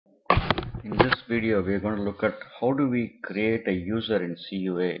In this video, we are going to look at how do we create a user in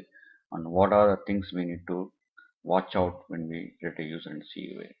CUA and what are the things we need to watch out when we create a user in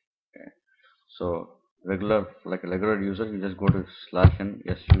CUA. Okay. So like a regular user, you just go to /n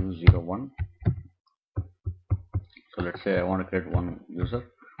su01. So let's say I want to create one user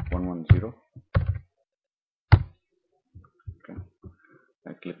 110. Okay.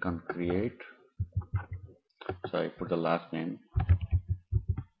 I click on create. So I put the last name,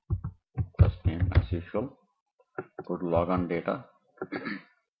 first name as usual. Go to logon data.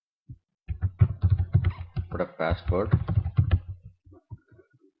 Put a password.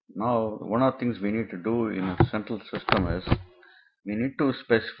 Now, one of the things we need to do in a central system is we need to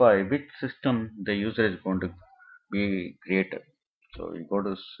specify which system the user is going to be created. So you go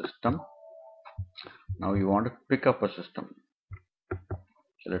to system. Now you want to pick up a system.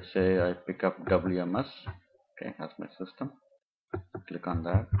 So let's say I pick up WMS. Okay, that's my system. Click on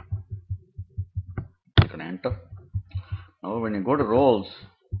that. Click on enter. Now when you go to roles,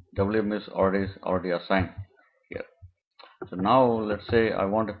 WMS already assigned here. So now let's say I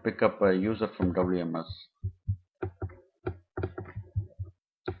want to pick up a user from WMS.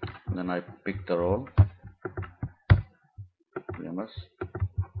 Then I pick the role, WMS,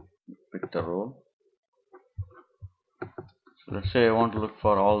 pick the role. So let's say I want to look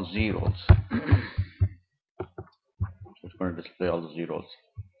for all Z roles. So it's going to display all the Z roles.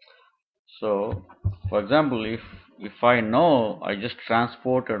 So for example, if I know I just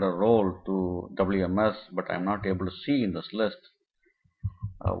transported a role to WMS but I'm not able to see in this list,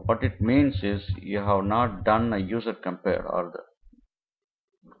 what it means is you have not done a user compare,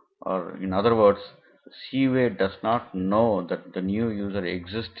 or in other words, CUA does not know that the new user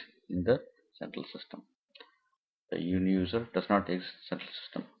exists in the central system. The new user does not exist in the central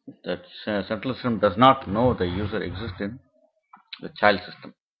system. The central system does not know the user exists in the child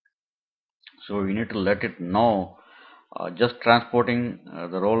system. So we need to let it know. Just transporting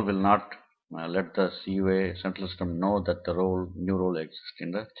the role will not let the CUA central system know that the new role exists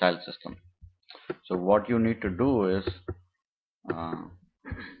in the child system. So what you need to do is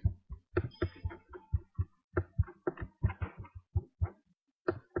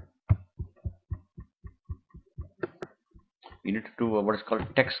you need to do what is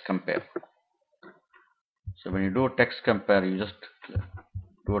called text compare. So when you do a text compare, you just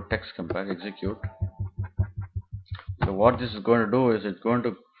do a text compare, execute. So what this is going to do is it's going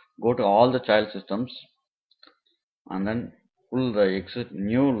to go to all the child systems and then pull the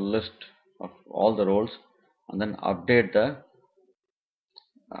new list of all the roles and then update the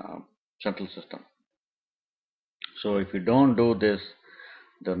central system. So if you don't do this,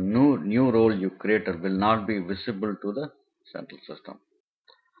 the new role you created will not be visible to the central system.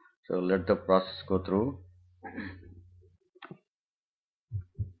 So let the process go through.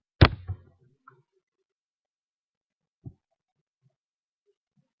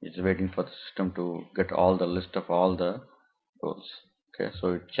 It's waiting for the system to get all the list of all the roles. Okay,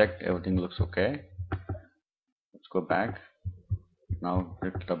 so it checked, everything looks okay. Let's go back. Now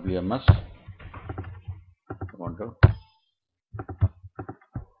hit WMS. I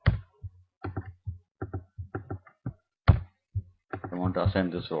want to assign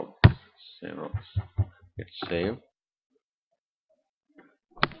this role. Save roles. Hit save.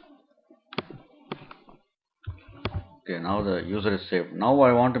 Okay, now the user is saved. Now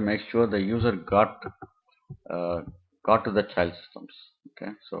I want to make sure the user got to the child systems.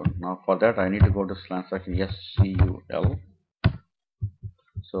 Okay, so now for that I need to go to /SCUL.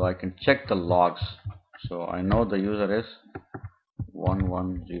 So I can check the logs. So I know the user is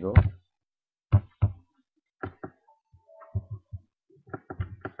 110.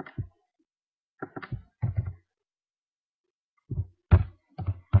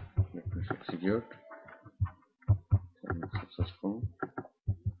 Let me execute. Successful.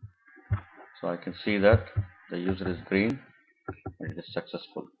 So I can see that the user is green and it is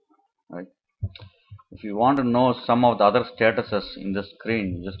successful. Right. If you want to know some of the other statuses in the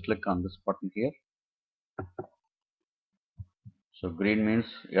screen, just click on this button here. So green means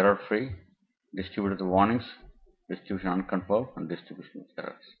error free, distributed warnings, distribution unconfirmed, and distribution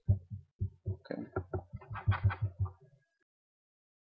errors.